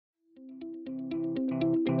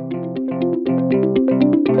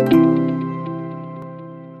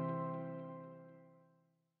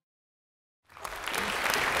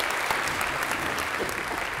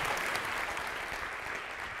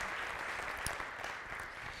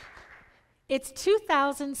It's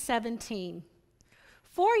 2017.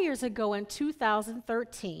 4 years ago in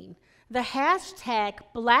 2013, the hashtag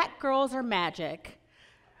Black Girls Are Magic,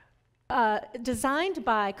 designed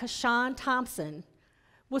by Kashawn Thompson,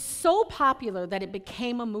 was so popular that it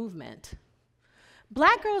became a movement.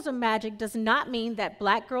 Black Girls Are Magic does not mean that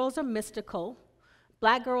black girls are mystical.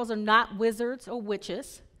 Black girls are not wizards or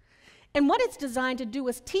witches. And what it's designed to do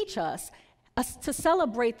is teach us to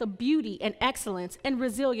celebrate the beauty and excellence and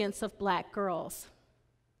resilience of black girls.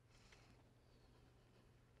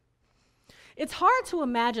 It's hard to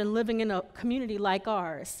imagine living in a community like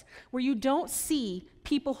ours, where you don't see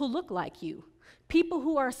people who look like you, people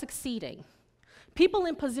who are succeeding, people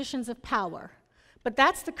in positions of power. But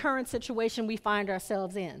that's the current situation we find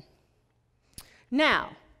ourselves in.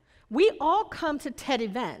 Now, we all come to TED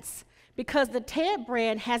events because the TED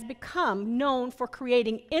brand has become known for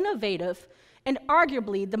creating innovative and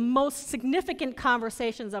arguably the most significant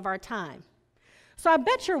conversations of our time. So I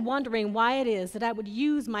bet you're wondering why it is that I would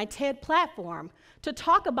use my TED platform to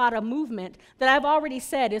talk about a movement that I've already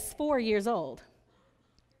said is 4 years old.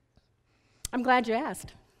 I'm glad you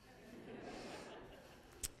asked.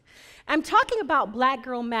 I'm talking about Black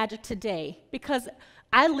Girl Magic today because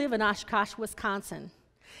I live in Oshkosh, Wisconsin.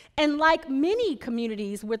 And like many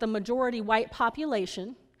communities with a majority white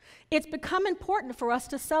population, it's become important for us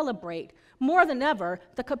to celebrate, more than ever,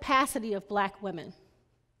 the capacity of black women.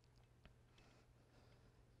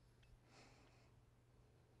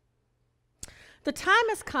 The time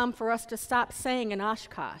has come for us to stop saying in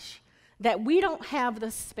Oshkosh that we don't have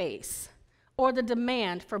the space or the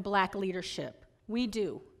demand for black leadership. We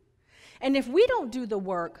do. And if we don't do the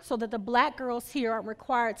work so that the black girls here aren't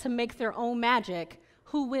required to make their own magic,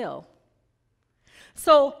 who will?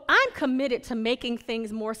 So I'm committed to making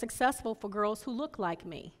things more successful for girls who look like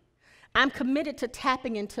me. I'm committed to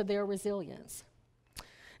tapping into their resilience.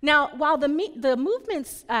 Now, while the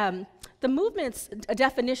movement's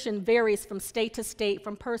definition varies from state to state,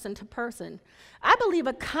 from person to person, I believe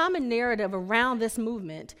a common narrative around this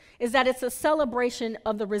movement is that it's a celebration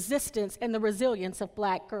of the resistance and the resilience of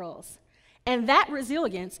black girls. And that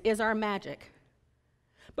resilience is our magic.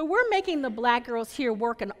 But we're making the black girls here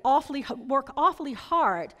work awfully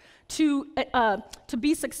hard to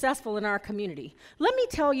be successful in our community. Let me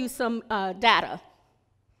tell you some data.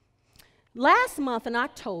 Last month in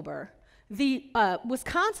October,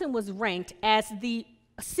 Wisconsin was ranked as the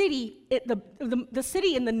city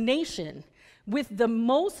in the nation with the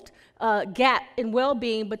most gap in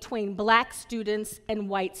well-being between black students and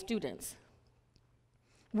white students.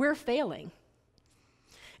 We're failing.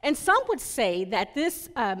 And some would say that this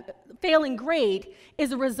failing grade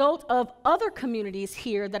is a result of other communities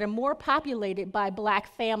here that are more populated by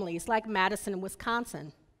black families, like Madison,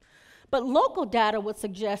 Wisconsin. But local data would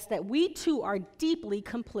suggest that we too are deeply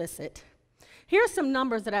complicit. Here are some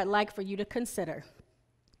numbers that I'd like for you to consider.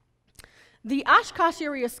 The Oshkosh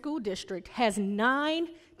Area School District has 9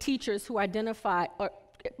 teachers who identify, or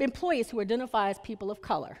employees who identify as people of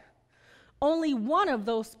color. Only one of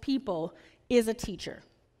those people is a teacher.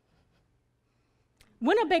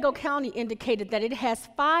 Winnebago County indicated that it has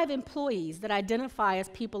 5 employees that identify as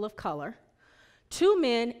people of color, 2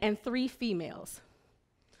 men and 3 females.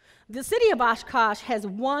 The city of Oshkosh has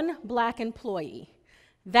 1 black employee.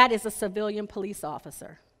 That is a civilian police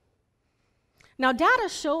officer. Now, data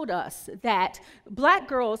showed us that black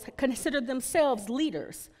girls considered themselves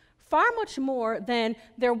leaders far much more than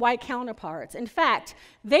their white counterparts. In fact,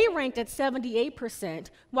 they ranked at 78%,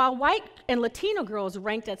 while white and Latino girls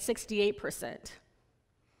ranked at 68%.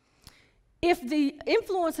 If the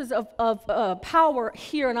influences of power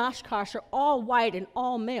here in Oshkosh are all white and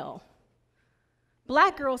all male,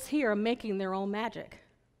 black girls here are making their own magic.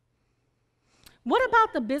 What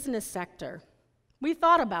about the business sector? We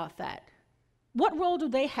thought about that. What role do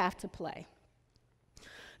they have to play?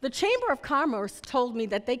 The Chamber of Commerce told me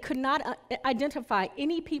that they could not identify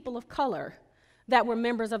any people of color that were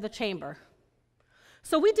members of the chamber.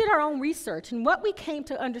 So we did our own research, and what we came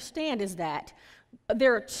to understand is that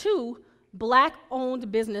there are 2 black-owned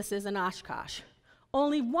businesses in Oshkosh,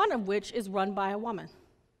 only one of which is run by a woman.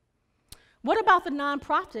 What about the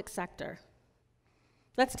nonprofit sector?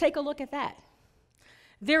 Let's take a look at that.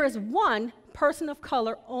 There is 1 person of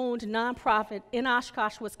color-owned nonprofit in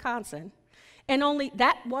Oshkosh, Wisconsin, and only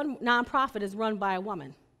that one nonprofit is run by a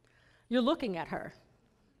woman. You're looking at her.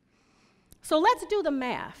 So let's do the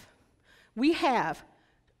math. We have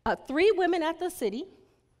 3 women at the city,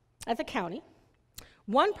 at the county,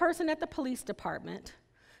 1 person at the police department,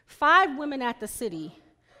 5 women at the city,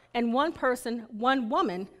 and 1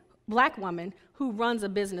 woman, black woman, who runs a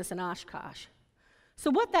business in Oshkosh. So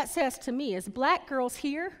what that says to me is black girls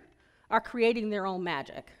here are creating their own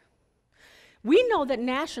magic. We know that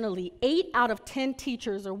nationally, 8 out of 10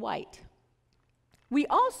 teachers are white. We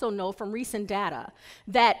also know from recent data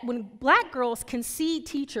that when black girls can see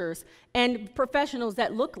teachers and professionals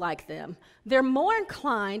that look like them, they're more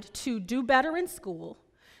inclined to do better in school.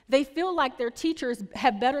 They feel like their teachers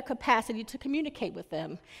have better capacity to communicate with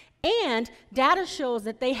them. And data shows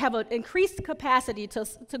that they have an increased capacity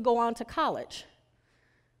to go on to college.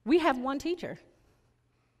 We have one teacher.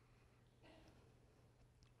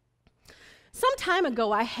 Some time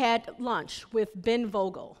ago, I had lunch with Ben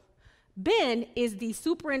Vogel. Ben is the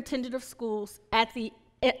superintendent of schools at the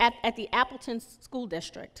Appleton School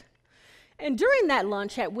District. And during that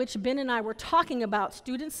lunch at which Ben and I were talking about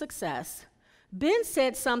student success, Ben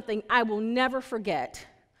said something I will never forget.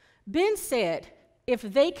 Ben said, if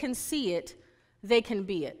they can see it, they can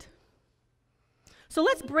be it. So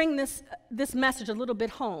let's bring this message a little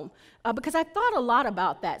bit home, because I thought a lot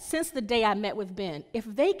about that since the day I met with Ben. If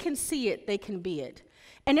they can see it, they can be it.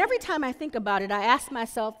 And every time I think about it, I ask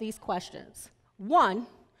myself these questions. 1,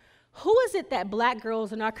 who is it that black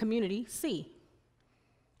girls in our community see?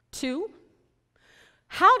 2,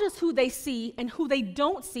 how does who they see and who they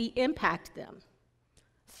don't see impact them?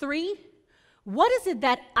 3, what is it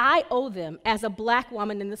that I owe them as a black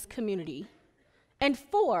woman in this community? And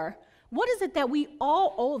 4, what is it that we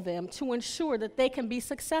all owe them to ensure that they can be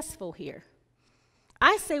successful here?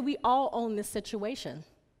 I say we all own this situation.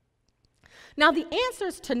 Now, the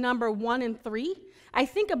answers to number 1 and 3, I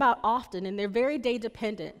think about often, and they're very day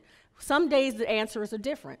dependent. Some days the answers are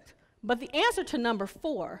different. But the answer to number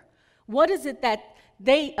 4, what is it that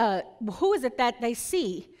who is it that they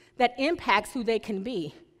see that impacts who they can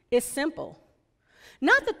be, is simple.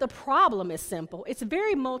 Not that the problem is simple, it's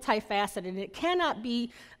very multifaceted, and it cannot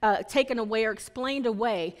be taken away or explained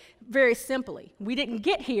away very simply. We didn't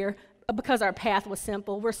get here because our path was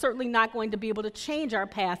simple. We're certainly not going to be able to change our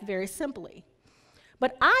path very simply.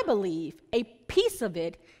 But I believe a piece of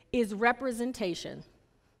it is representation.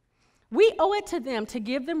 We owe it to them to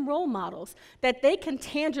give them role models that they can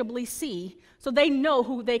tangibly see so they know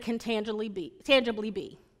who they can tangibly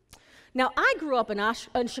be. Now, I grew up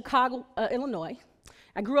in Chicago, Illinois.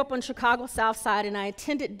 I grew up on Chicago South Side, and I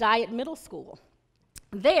attended Diet Middle School.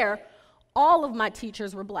 There, all of my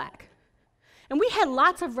teachers were black. And we had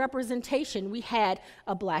lots of representation. We had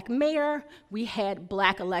a black mayor, we had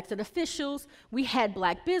black elected officials, we had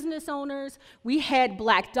black business owners, we had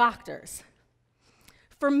black doctors.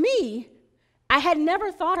 For me, I had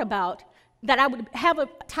never thought about that I would have a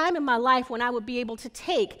time in my life when I would be able to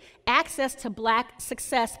take access to black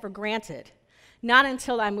success for granted, not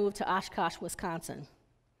until I moved to Oshkosh, Wisconsin.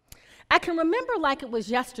 I can remember like it was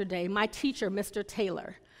yesterday, my teacher, Mr.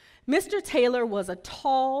 Taylor. Mr. Taylor was a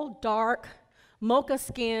tall, dark,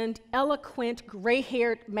 mocha-skinned, eloquent,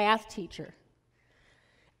 gray-haired math teacher.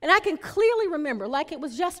 And I can clearly remember, like it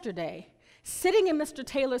was yesterday, sitting in Mr.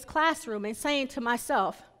 Taylor's classroom and saying to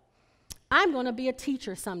myself, I'm going to be a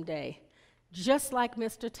teacher someday, just like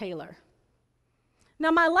Mr. Taylor. Now,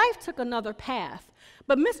 my life took another path,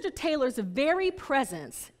 but Mr. Taylor's very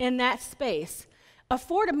presence in that space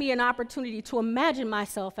afforded me an opportunity to imagine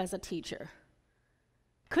myself as a teacher.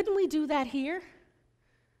 Couldn't we do that here?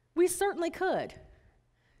 We certainly could.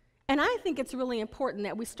 And I think it's really important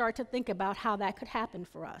that we start to think about how that could happen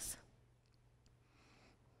for us.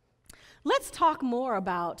 Let's talk more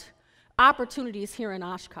about opportunities here in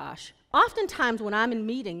Oshkosh. Oftentimes when I'm in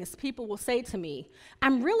meetings, people will say to me,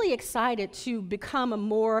 I'm really excited to become a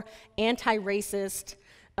more anti-racist,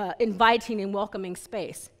 inviting and welcoming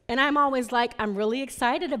space. And I'm always like, I'm really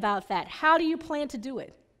excited about that. How do you plan to do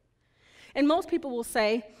it? And most people will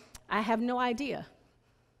say, I have no idea.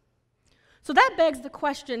 So that begs the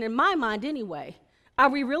question, in my mind anyway, are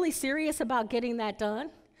we really serious about getting that done?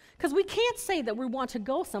 Because we can't say that we want to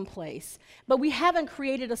go someplace, but we haven't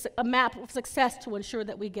created a map of success to ensure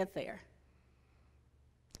that we get there.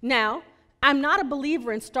 Now, I'm not a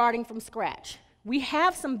believer in starting from scratch. We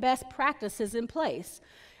have some best practices in place.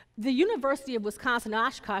 The University of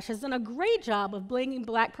Wisconsin-Oshkosh has done a great job of bringing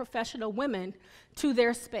black professional women to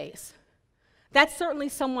their space. That's certainly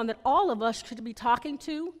someone that all of us should be talking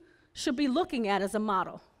to, should be looking at as a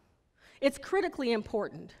model. It's critically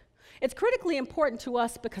important. It's critically important to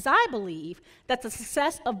us because I believe that the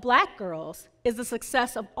success of black girls is the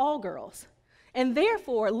success of all girls, and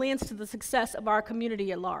therefore lends to the success of our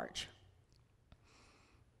community at large.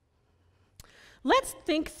 Let's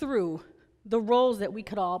think through the roles that we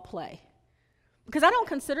could all play. Because I don't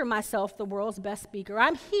consider myself the world's best speaker.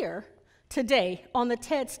 I'm here today on the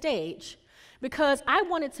TED stage because I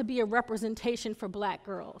wanted to be a representation for black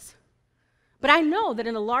girls. But I know that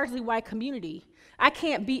in a largely white community, I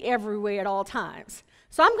can't be everywhere at all times.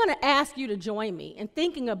 So I'm going to ask you to join me in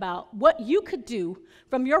thinking about what you could do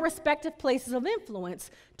from your respective places of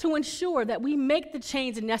influence to ensure that we make the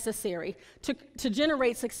change necessary to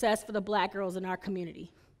generate success for the Black girls in our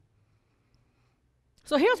community.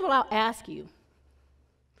 So here's what I'll ask you.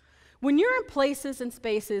 When you're in places and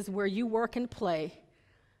spaces where you work and play,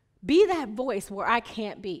 be that voice where I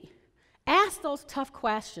can't be. Ask those tough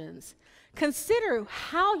questions. Consider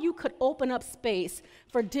how you could open up space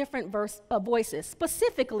for different voices,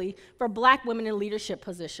 specifically for Black women in leadership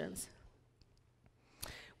positions.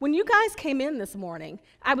 When you guys came in this morning,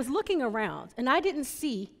 I was looking around, and I didn't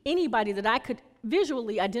see anybody that I could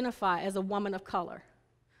visually identify as a woman of color.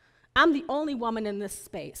 I'm the only woman in this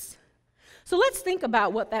space. So let's think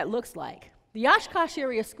about what that looks like. The Oshkosh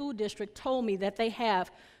Area School District told me that they have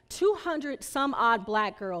 200 some odd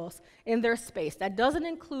Black girls in their space. That doesn't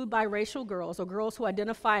include biracial girls or girls who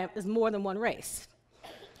identify as more than one race.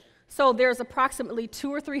 So there's approximately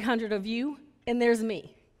 200 or 300 of you, and there's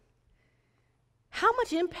me. How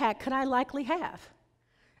much impact could I likely have?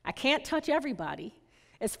 I can't touch everybody.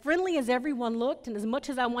 As friendly as everyone looked, and as much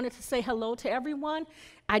as I wanted to say hello to everyone,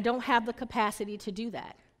 I don't have the capacity to do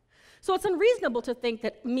that. So it's unreasonable to think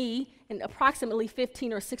that me and approximately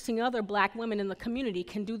 15 or 16 other Black women in the community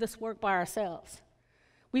can do this work by ourselves.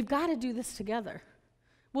 We've got to do this together.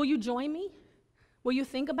 Will you join me? Will you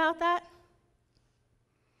think about that?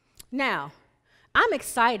 Now, I'm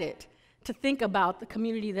excited to think about the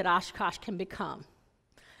community that Oshkosh can become.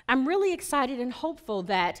 I'm really excited and hopeful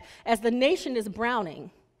that as the nation is browning,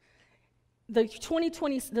 the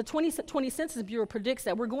 2020 Census Bureau predicts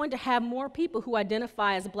that we're going to have more people who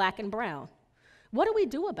identify as Black and brown. What do we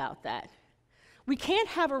do about that? We can't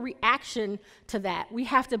have a reaction to that. We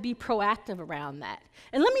have to be proactive around that.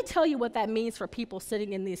 And let me tell you what that means for people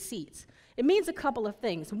sitting in these seats. It means a couple of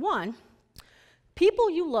things. One, people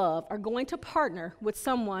you love are going to partner with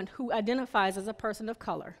someone who identifies as a person of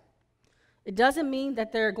color. It doesn't mean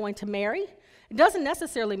that they're going to marry. It doesn't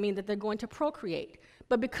necessarily mean that they're going to procreate.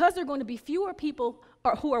 But because there are going to be fewer people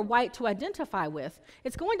who are white to identify with,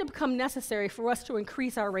 it's going to become necessary for us to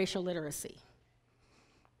increase our racial literacy.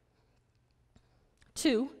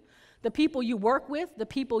 Two, the people you work with, the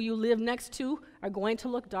people you live next to, are going to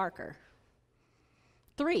look darker.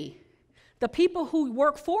 Three, the people who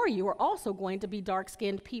work for you are also going to be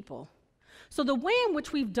dark-skinned people. So the way in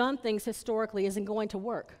which we've done things historically isn't going to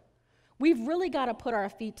work. We've really got to put our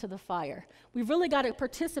feet to the fire. We've really got to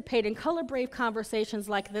participate in color-brave conversations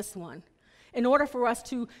like this one in order for us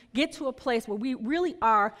to get to a place where we really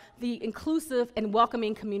are the inclusive and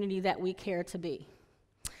welcoming community that we care to be.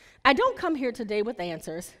 I don't come here today with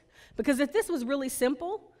answers, because if this was really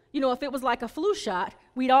simple, if it was like a flu shot,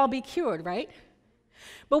 we'd all be cured, right?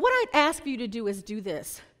 But what I'd ask you to do is do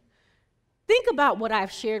this. Think about what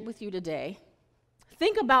I've shared with you today.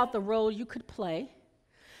 Think about the role you could play.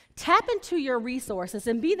 Tap into your resources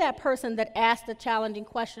and be that person that asks the challenging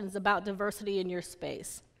questions about diversity in your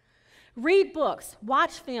space. Read books,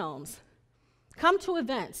 watch films, come to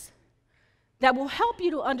events that will help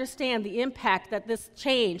you to understand the impact that this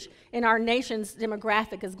change in our nation's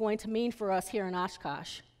demographic is going to mean for us here in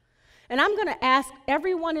Oshkosh. And I'm going to ask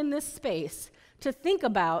everyone in this space to think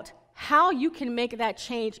about how you can make that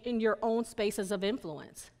change in your own spaces of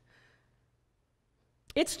influence.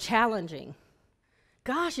 It's challenging.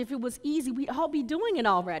 Gosh, if it was easy, we'd all be doing it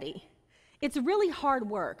already. It's really hard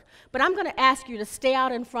work, but I'm going to ask you to stay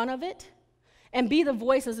out in front of it and be the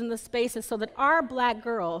voices in the spaces so that our Black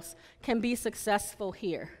girls can be successful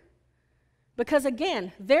here. Because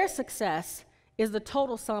again, their success is the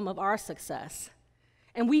total sum of our success.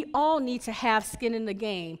 And we all need to have skin in the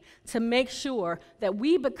game to make sure that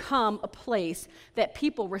we become a place that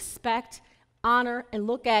people respect, honor, and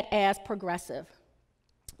look at as progressive.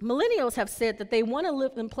 Millennials have said that they want to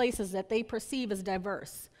live in places that they perceive as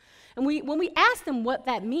diverse. And when we ask them what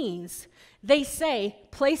that means, they say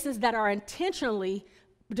places that are intentionally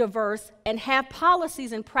diverse and have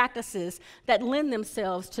policies and practices that lend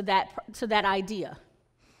themselves to that idea.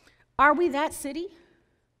 Are we that city?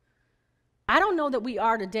 I don't know that we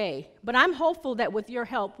are today, but I'm hopeful that with your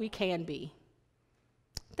help we can be.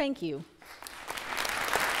 Thank you.